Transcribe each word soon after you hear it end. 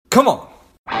Come on.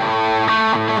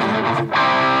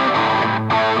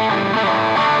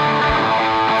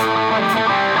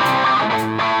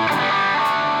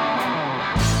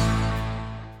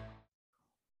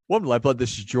 Welcome to Lifeblood.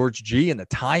 This is George G, and the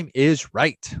time is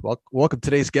right. Welcome to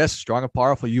today's guest, strong and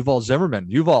powerful Yuval Zimmerman.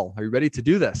 Yuval, are you ready to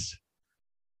do this?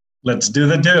 Let's do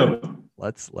the do.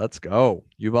 Let's go.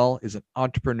 Yuval is an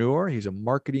entrepreneur. He's a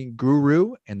marketing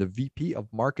guru and the VP of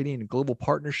Marketing and Global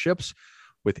Partnerships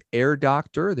with Air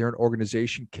Doctor. They're an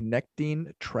organization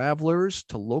connecting travelers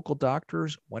to local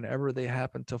doctors whenever they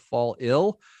happen to fall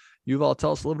ill. Yuval,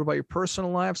 tell us a little bit about your personal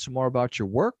life, some more about your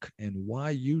work, and why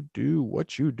you do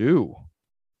what you do.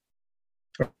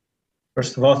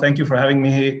 First of all, thank you for having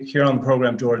me here on the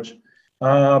program, George.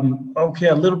 Okay,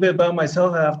 a little bit about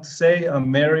myself. I have to say I'm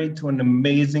married to an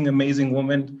amazing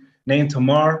woman named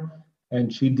Tamar,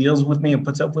 and she deals with me and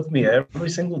puts up with me every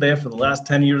single day for the last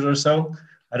 10 years or so.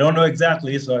 I don't know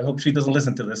exactly, so I hope she doesn't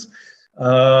listen to this.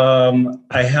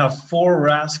 I have 4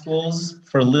 rascals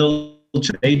for little.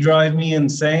 They drive me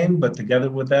insane, but together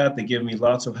with that, they give me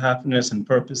lots of happiness and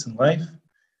purpose in life.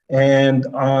 And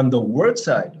on the word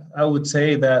side, I would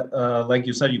say that, like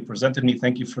you said, you presented me.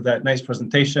 Thank you for that nice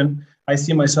presentation. I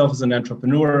see myself as an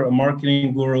entrepreneur, a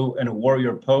marketing guru, and a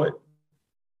warrior poet.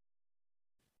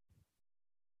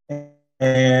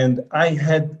 And I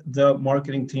head the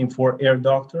marketing team for Air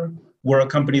Doctor. We're a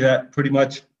company that pretty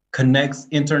much connects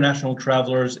international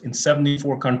travelers in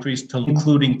 74 countries,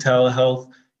 including telehealth.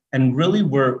 And really,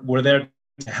 we're there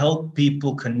to help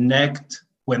people connect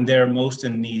when they're most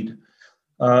in need.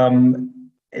 And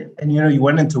you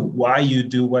went into why you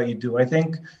do what you do. I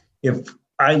think if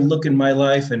I look in my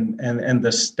life and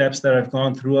the steps that I've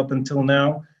gone through up until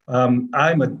now,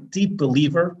 I'm a deep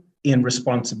believer in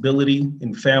responsibility,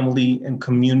 in family and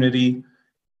community.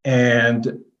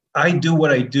 And I do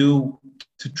what I do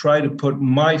to try to put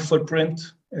my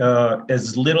footprint,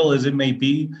 as little as it may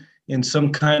be, in some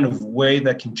kind of way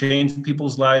that can change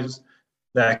people's lives,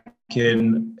 that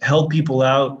can help people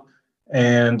out.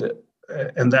 And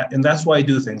that's why I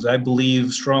do things. I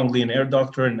believe strongly in Air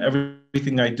Doctor, and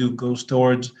everything I do goes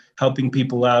towards helping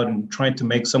people out and trying to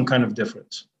make some kind of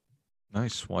difference.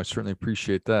 Nice. Well, I certainly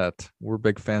appreciate that. We're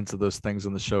big fans of those things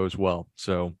on the show as well.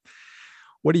 So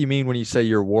what do you mean when you say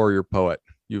you're a warrior poet,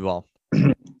 Yuval?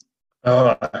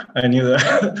 Oh, I knew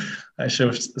that. I should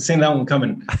have seen that one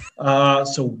coming.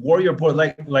 So warrior poet,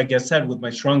 like I said, with my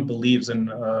strong beliefs and,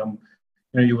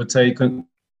 you would say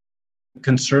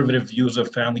conservative views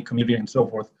of family, community, and so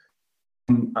forth.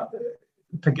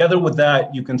 Together with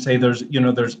that, you can say there's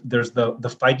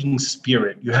the fighting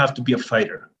spirit. You have to be a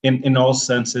fighter in all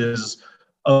senses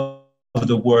of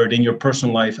the word, in your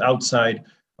personal life, outside.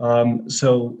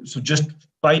 So just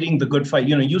fighting the good fight.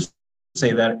 You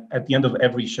say that at the end of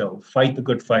every show, fight the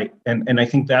good fight, and I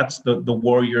think that's the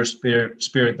warrior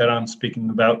spirit that I'm speaking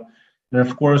about. And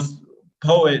of course,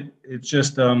 poet. It's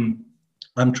just I'm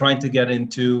trying to get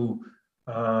into.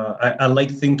 I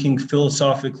like thinking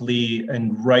philosophically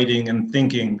and writing and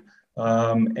thinking,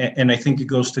 and I think it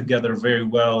goes together very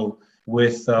well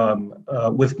with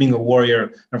being a warrior.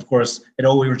 And of course, it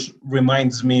always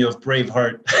reminds me of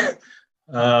Braveheart,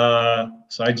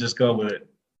 so I just go with it.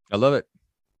 I love it.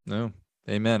 No,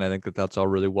 amen. I think that's all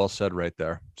really well said right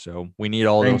there. So we need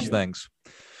all those things.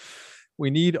 We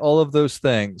need all of those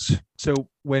things. So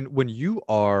when you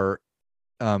are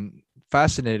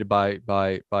fascinated by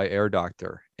Air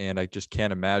Doctor, and I just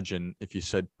can't imagine if you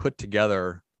said put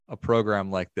together a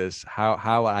program like this,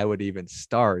 how I would even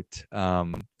start,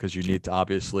 because you need to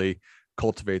obviously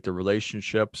cultivate the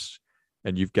relationships,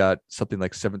 and you've got something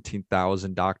like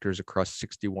 17,000 doctors across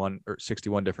 61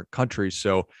 different countries.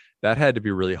 So that had to be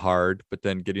really hard, but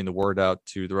then getting the word out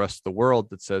to the rest of the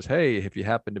world that says, hey, if you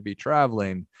happen to be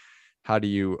traveling, how do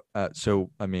you,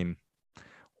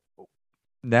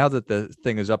 now that the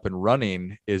thing is up and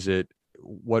running,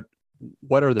 what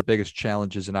are the biggest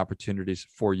challenges and opportunities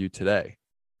for you today?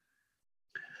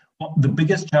 Well, the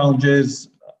biggest challenges,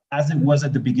 as it was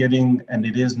at the beginning and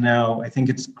it is now, I think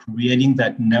it's creating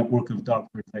that network of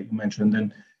doctors that you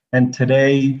mentioned. And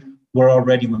today we're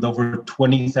already with over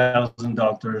 20,000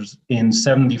 doctors in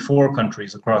 74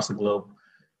 countries across the globe.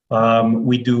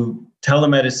 We do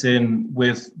telemedicine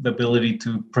with the ability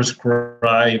to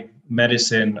prescribe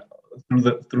medicine through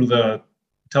the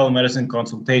telemedicine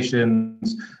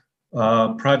consultations,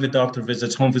 private doctor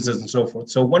visits, home visits, and so forth.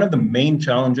 So one of the main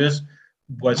challenges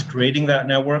was creating that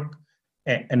network,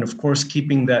 and of course,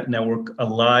 keeping that network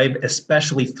alive,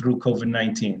 especially through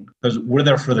COVID-19, because we're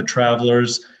there for the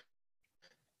travelers,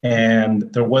 and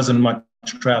there wasn't much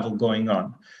travel going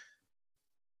on.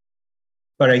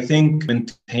 But I think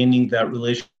maintaining that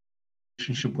relationship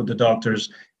relationship with the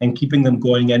doctors and keeping them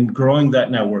going and growing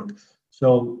that network.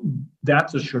 So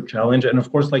that's a sure challenge. And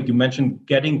of course, like you mentioned,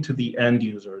 getting to the end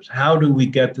users. How do we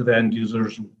get to the end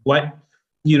users?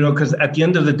 Because at the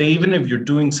end of the day, even if you're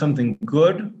doing something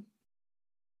good,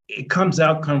 it comes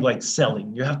out kind of like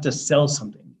selling. You have to sell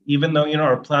something. Even though,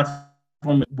 our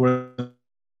platform where,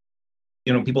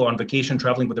 people on vacation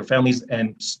traveling with their families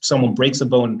and someone breaks a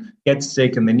bone, gets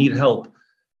sick, and they need help.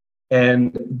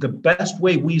 And the best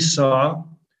way we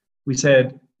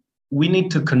said, we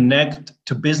need to connect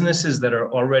to businesses that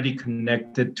are already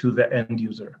connected to the end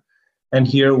user. And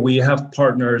here we have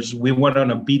partners. We went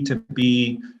on a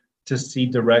B2B to C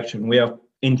direction. We have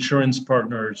insurance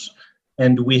partners,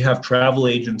 and we have travel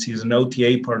agencies and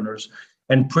OTA partners.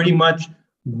 And pretty much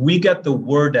we get the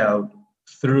word out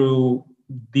through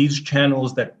these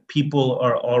channels that people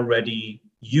are already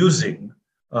using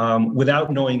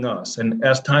without knowing us. And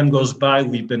as time goes by,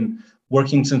 we've been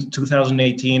working since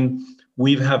 2018.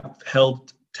 We have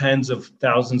helped tens of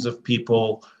thousands of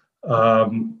people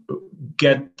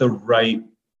get the right,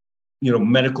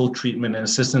 medical treatment and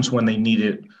assistance when they need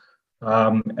it.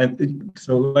 And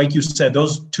so, like you said,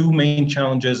 those two main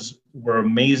challenges were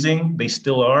amazing. They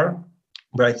still are,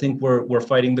 but I think we're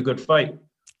fighting the good fight.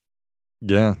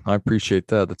 Yeah, I appreciate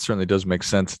that. That certainly does make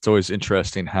sense. It's always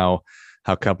interesting how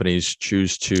companies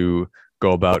choose to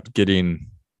go about getting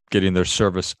their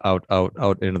service out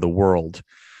into the world.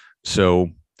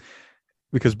 So,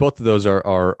 because both of those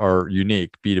are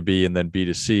unique, B2B and then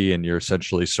B2C, and you're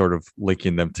essentially sort of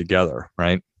linking them together,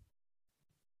 right?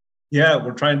 Yeah,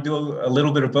 we're trying to do a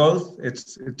little bit of both.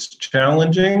 It's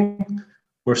challenging.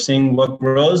 We're seeing what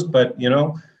grows, but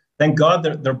thank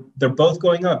God they're both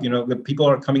going up. The people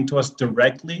are coming to us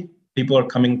directly. People are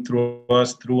coming through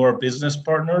us through our business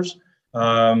partners,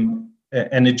 and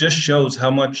it just shows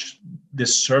how much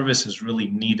this service is really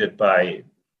needed by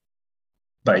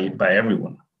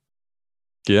everyone.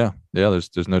 Yeah.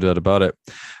 There's no doubt about it.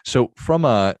 So from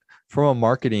a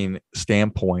marketing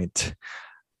standpoint,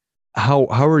 how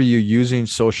are you using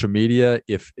social media?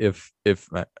 If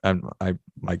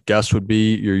my guess would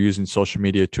be you're using social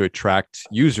media to attract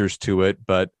users to it,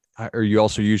 but are you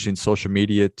also using social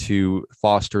media to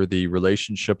foster the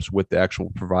relationships with the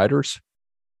actual providers?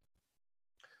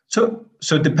 So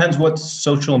it depends what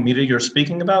social media you're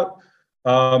speaking about.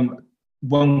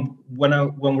 When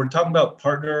we're talking about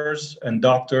partners and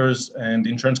doctors and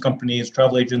insurance companies,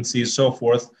 travel agencies, so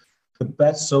forth, the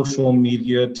best social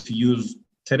media to use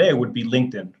today would be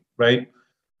LinkedIn, right?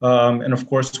 And of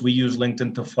course, we use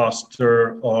LinkedIn to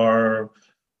foster our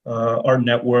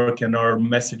network and our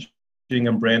messaging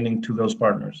and branding to those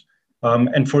partners.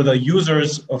 And for the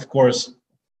users, of course,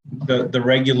 the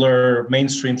regular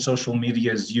mainstream social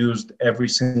media is used every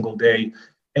single day.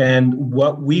 And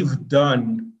what we've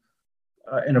done,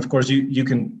 and of course, you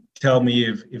can tell me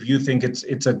if you think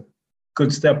it's a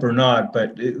good step or not,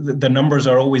 but the numbers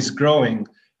are always growing.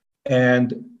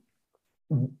 And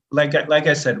like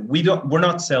I said, we're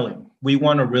not selling. We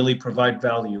want to really provide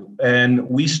value. And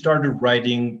we started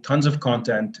writing tons of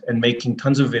content and making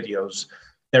tons of videos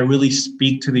that really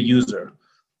speak to the user.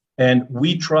 And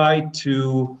we try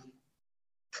to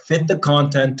fit the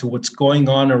content to what's going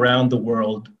on around the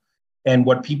world and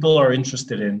what people are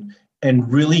interested in,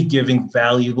 and really giving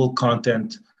valuable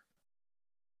content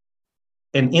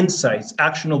and insights,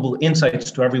 actionable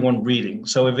insights to everyone reading.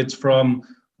 So if it's from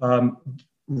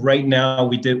right now,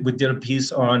 we did a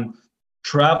piece on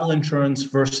travel insurance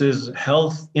versus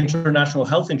international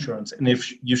health insurance, and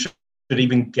if you should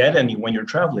even get any when you're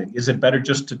traveling. Is it better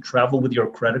just to travel with your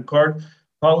credit card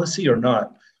policy or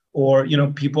not? Or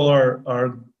people are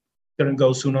going to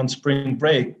go soon on spring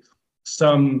break.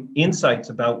 Some insights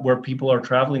about where people are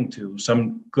traveling to,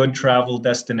 some good travel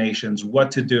destinations, what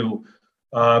to do.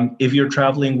 If you're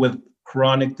traveling with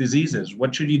chronic diseases,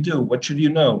 what should you do? What should you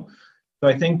know? So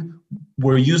I think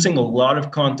we're using a lot of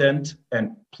content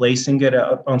and placing it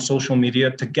out on social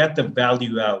media to get the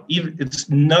value out. Even it's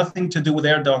nothing to do with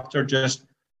Air Doctor, just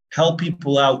help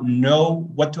people out, know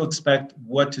what to expect,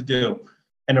 what to do.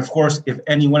 And of course, if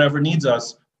anyone ever needs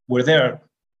us, we're there,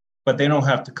 but they don't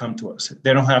have to come to us.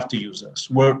 They don't have to use us.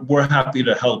 We're happy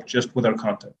to help just with our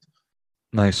content.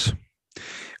 Nice.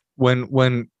 When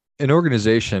an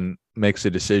organization makes a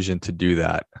decision to do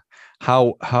that,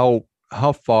 how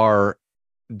far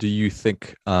do you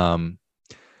think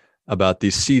about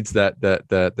these seeds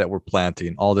that we're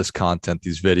planting, all this content,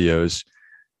 these videos?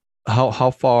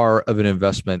 How far of an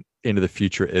investment into the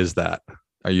future is that?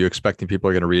 Are you expecting people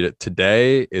are going to read it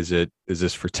today? Is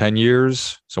this for 10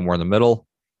 years, somewhere in the middle?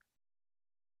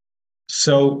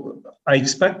 So I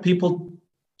expect people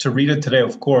to read it today,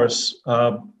 of course.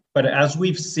 But as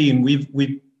we've seen,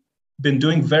 we've been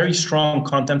doing very strong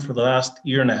content for the last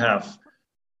year and a half.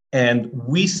 And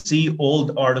we see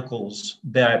old articles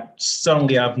that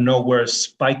suddenly out of nowhere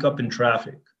spike up in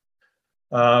traffic.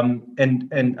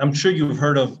 And I'm sure you've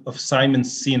heard of Simon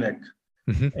Sinek.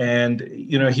 Mm-hmm. And,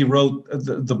 he wrote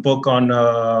the book on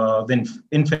the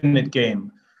Infinite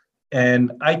Game.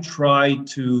 And I try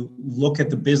to look at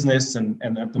the business and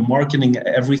at the marketing,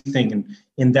 everything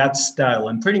in that style.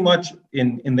 And pretty much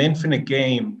in the Infinite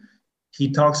Game,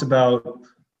 he talks about,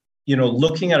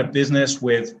 looking at a business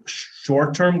with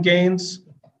short-term gains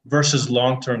versus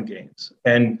long-term gains.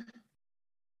 And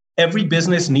every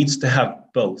business needs to have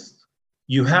both.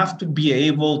 You have to be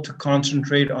able to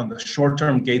concentrate on the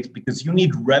short-term gains because you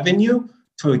need revenue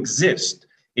to exist.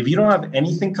 If you don't have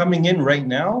anything coming in right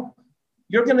now,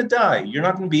 you're going to die. You're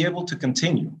not going to be able to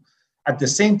continue. At the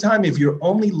same time, if you're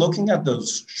only looking at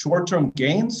those short-term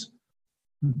gains,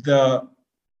 the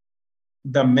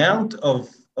amount of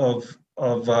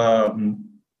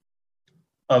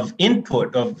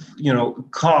input,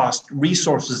 of cost,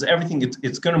 resources, everything,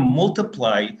 it's going to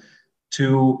multiply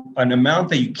to an amount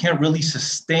that you can't really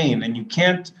sustain and you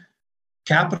can't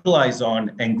capitalize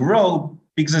on and grow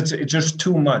because it's just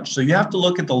too much. So you have to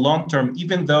look at the long term,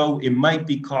 even though it might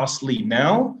be costly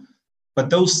now, but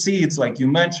those seeds, like you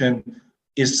mentioned,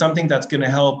 is something that's going to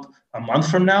help a month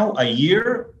from now, a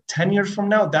year, 10 years from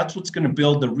now. That's what's going to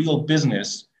build the real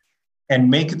business and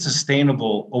make it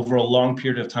sustainable over a long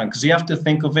period of time. Because you have to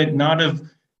think of it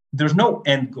there's no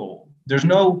end goal. There's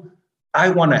no, I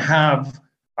want to have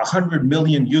 100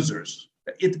 million users.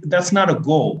 That's not a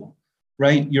goal,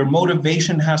 right? Your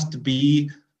motivation has to be,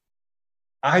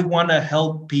 I want to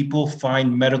help people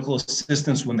find medical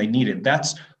assistance when they need it.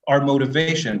 That's our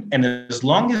motivation. And as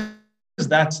long as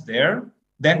that's there,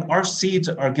 then our seeds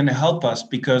are going to help us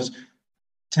because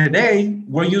today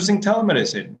we're using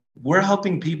telemedicine. We're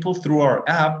helping people through our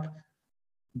app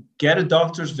get a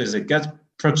doctor's visit, get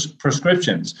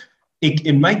prescriptions.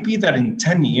 It might be that in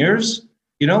 10 years,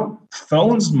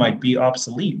 phones might be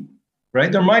obsolete,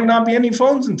 right? There might not be any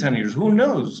phones in 10 years. Who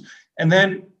knows? And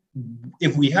then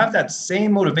if we have that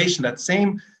same motivation, that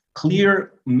same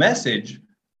clear message,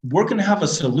 we're going to have a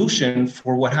solution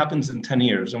for what happens in 10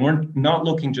 years. And we're not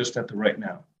looking just at the right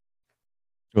now.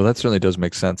 Well, that certainly does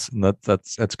make sense. And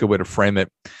that's a good way to frame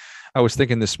it. I was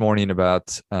thinking this morning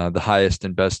about the highest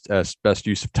and best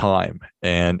use of time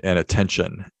and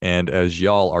attention. And as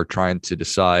y'all are trying to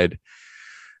decide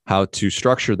how to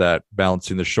structure that,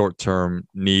 balancing the short-term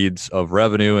needs of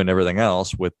revenue and everything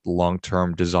else with the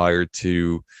long-term desire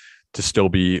to still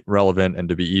be relevant and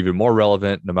to be even more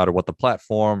relevant, no matter what the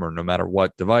platform or no matter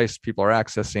what device people are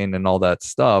accessing and all that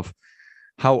stuff.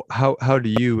 How do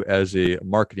you, as a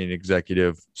marketing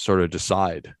executive, sort of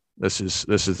decide this is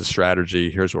the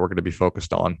strategy? Here's what we're going to be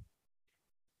focused on.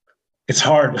 It's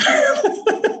hard.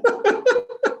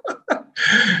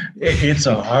 It's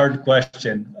a hard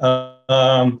question.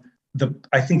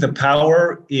 I think the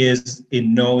power is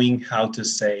in knowing how to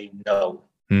say no.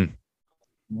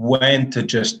 When to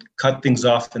just cut things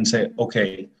off and say,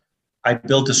 okay, I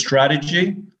built a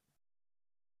strategy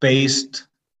based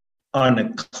on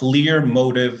a clear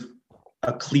motive,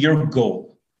 a clear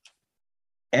goal.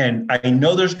 And I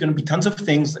know there's going to be tons of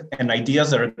things and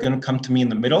ideas that are going to come to me in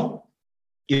the middle.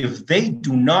 If they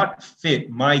do not fit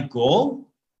my goal,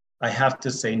 I have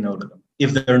to say no to them.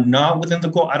 If they're not within the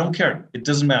goal, I don't care. It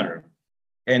doesn't matter.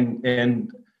 And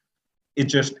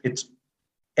it's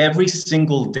every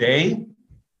single day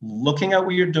looking at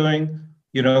what you're doing.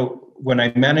 When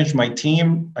I manage my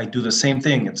team, I do the same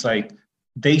thing. It's like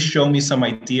they show me some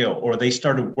idea or they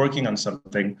started working on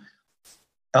something.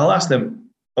 I'll ask them,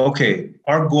 okay,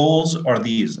 our goals are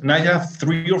these. And I have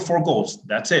 3 or 4 goals.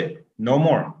 That's it. No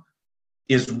more.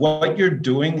 Is what you're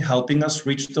doing helping us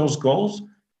reach those goals?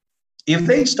 If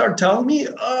they start telling me,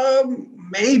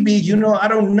 maybe, I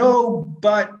don't know,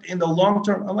 but in the long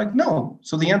term, I'm like, no.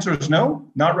 So the answer is no,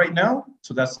 not right now.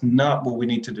 So that's not what we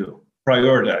need to do.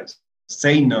 Prioritize,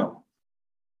 say no.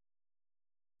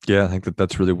 Yeah, I think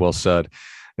that's really well said.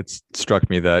 It's struck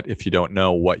me that if you don't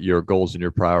know what your goals and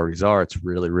your priorities are, it's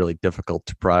really, really difficult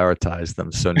to prioritize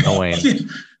them. So knowing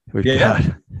we've got,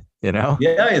 Yeah,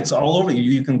 it's all over.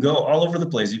 You can go all over the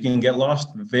place. You can get lost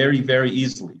very, very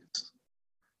easily.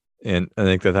 And I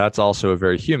think that's also a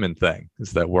very human thing,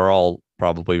 is that we're all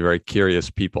probably very curious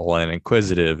people and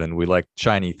inquisitive, and we like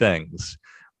shiny things.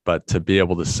 But to be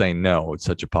able to say no, it's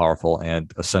such a powerful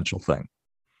and essential thing.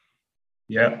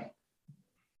 Yeah.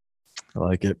 I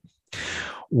like it.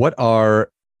 What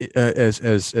are, as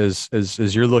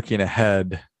you're looking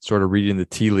ahead sort of reading the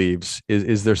tea leaves,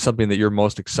 is there something that you're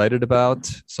most excited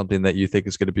about? Something that you think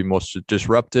is going to be most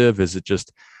disruptive? Is it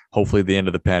just hopefully the end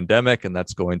of the pandemic and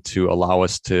that's going to allow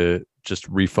us to just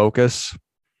refocus?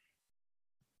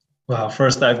 Well,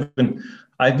 first, I've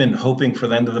been hoping for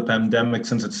the end of the pandemic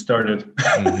since it started.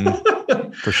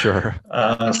 For sure.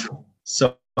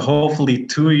 So hopefully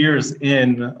 2 years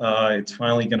in, it's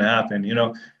finally going to happen.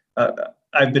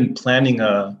 I've been planning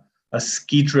a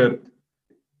ski trip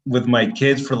with my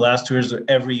kids for the last 2 years.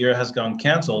 Every year has gone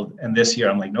canceled, and this year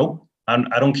I'm like, nope,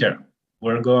 I don't care.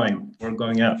 We're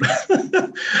going out.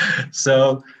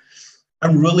 So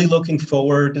I'm really looking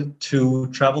forward to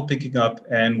travel picking up,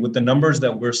 and with the numbers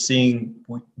that we're seeing,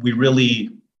 we really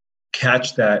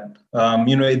catch that.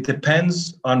 It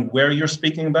depends on where you're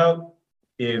speaking about.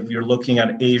 If you're looking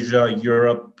at Asia,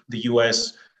 Europe, the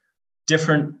US,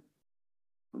 different,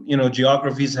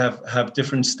 geographies have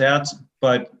different stats,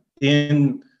 but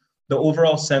in the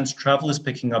overall sense, travel is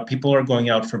picking up. People are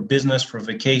going out for business, for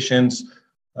vacations,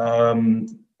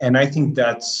 and I think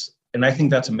that's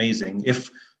amazing.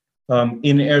 If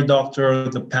in Air Doctor,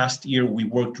 the past year, we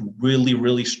worked really,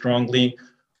 really strongly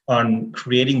on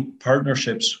creating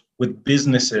partnerships with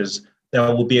businesses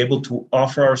that will be able to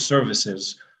offer our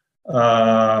services.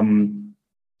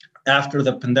 After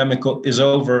the pandemic is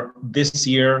over this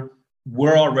year,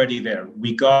 we're already there.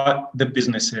 We got the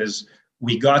businesses,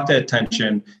 we got the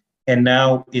attention, and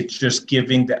now it's just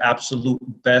giving the absolute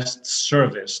best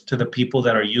service to the people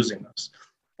that are using us.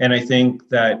 And I think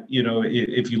that,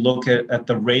 if you look at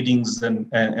the ratings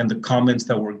and the comments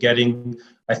that we're getting,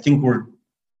 I think we're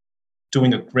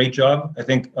doing a great job. I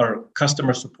think our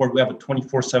customer support, we have a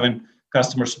 24/7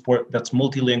 customer support that's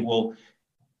multilingual.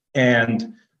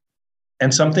 And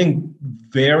something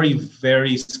very,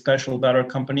 very special about our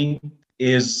company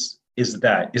is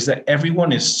that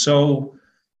everyone is so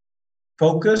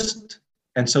focused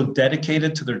and so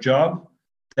dedicated to their job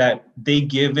that they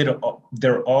give it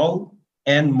their all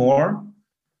and more.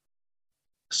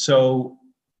 So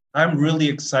I'm really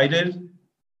excited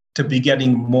to be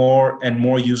getting more and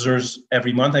more users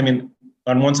every month. I mean,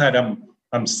 on one side,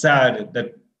 I'm sad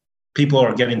that people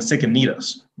are getting sick and need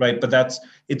us, right? But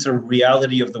it's a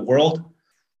reality of the world.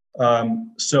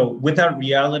 So with that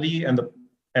reality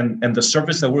and the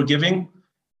service that we're giving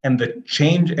and the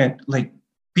change, and like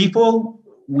people,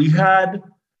 we had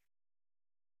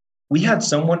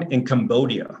someone in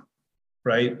Cambodia,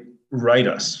 right, write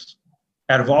us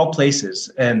out of all places,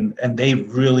 and they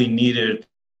really needed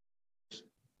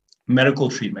medical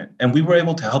treatment, and we were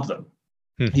able to help them,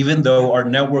 even though our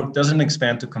network doesn't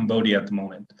expand to Cambodia at the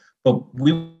moment, but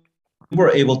we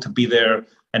were able to be there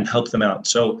and help them out.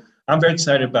 So I'm very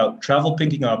excited about travel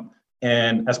picking up,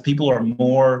 and as people are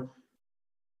more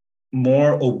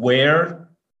aware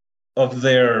of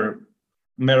their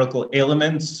medical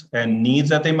ailments and needs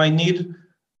that they might need,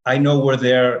 I know we're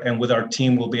there, and with our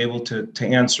team, we'll be able to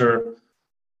answer,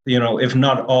 if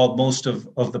not all, most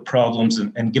of the problems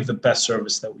and give the best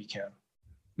service that we can.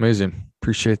 Amazing.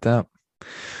 Appreciate that.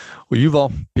 Well,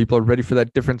 Yuval, people are ready for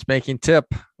that difference-making tip.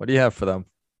 What do you have for them?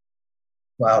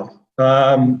 Wow.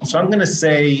 So I'm going to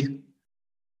say,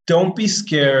 don't be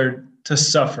scared to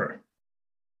suffer,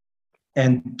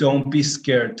 and don't be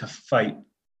scared to fight.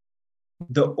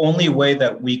 The only way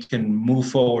that we can move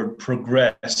forward,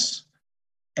 progress,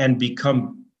 and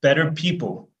become better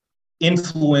people,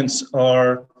 influence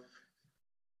our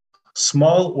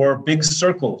small or big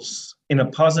circles in a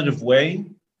positive way,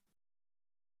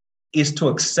 is to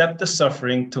accept the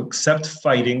suffering, to accept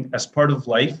fighting as part of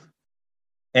life,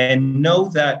 and know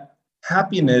that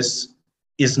happiness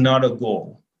is not a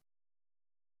goal.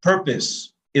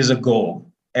 Purpose is a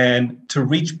goal. And to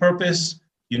reach purpose,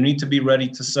 you need to be ready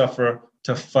to suffer,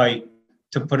 to fight,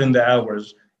 to put in the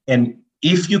hours. And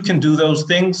if you can do those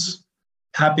things,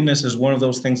 happiness is one of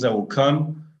those things that will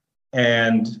come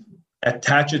and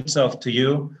attach itself to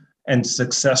you, and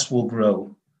success will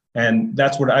grow. And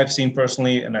that's what I've seen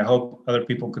personally, and I hope other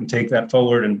people can take that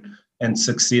forward and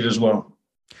succeed as well.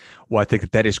 Well, I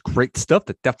think that is great stuff.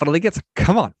 That definitely gets,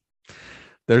 come on.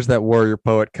 There's that warrior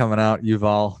poet coming out,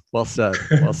 Yuval. Well said.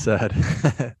 Well said.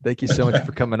 Thank you so much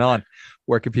for coming on.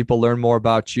 Where can people learn more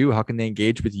about you? How can they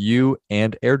engage with you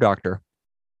and Air Doctor?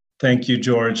 Thank you,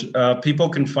 George. People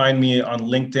can find me on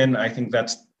LinkedIn. I think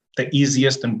that's the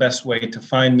easiest and best way to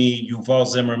find me. Yuval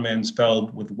Zimmerman,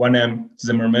 spelled with one M,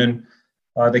 Zimmerman.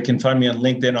 They can find me on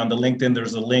LinkedIn. On the LinkedIn,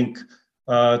 there's a link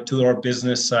to our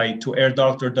business site, to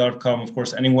airdoctor.com. Of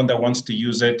course, anyone that wants to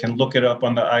use it can look it up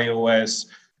on the iOS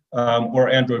or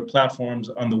Android platforms,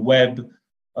 on the web,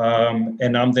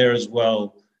 and I'm there as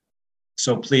well.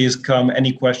 So please come.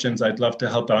 Any questions, I'd love to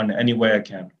help out in any way I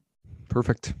can.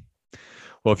 Perfect.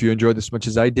 Well, if you enjoyed this as much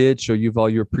as I did, show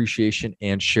Yuval your appreciation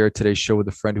and share today's show with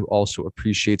a friend who also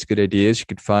appreciates good ideas. You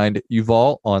can find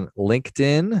Yuval on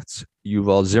LinkedIn. It's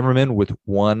Yuval Zimmerman with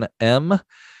 1M.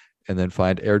 And then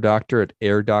find Air Doctor at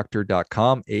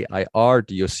airdoctor.com,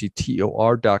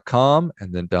 AIRDOCTOR.com,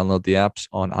 and then download the apps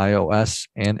on iOS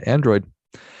and Android.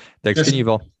 Thanks again,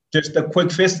 Yuval. Just a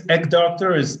quick fix. Egg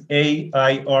Doctor is AIR-DR.com.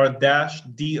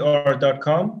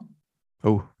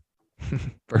 Oh,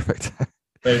 perfect.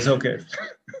 But it's okay.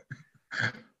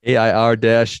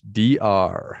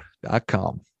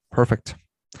 AIR-DR.com. Perfect.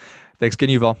 Thanks again,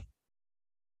 Yuval.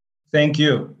 Thank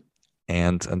you.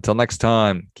 And until next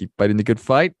time, keep fighting the good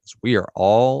fight. We are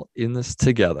all in this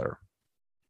together.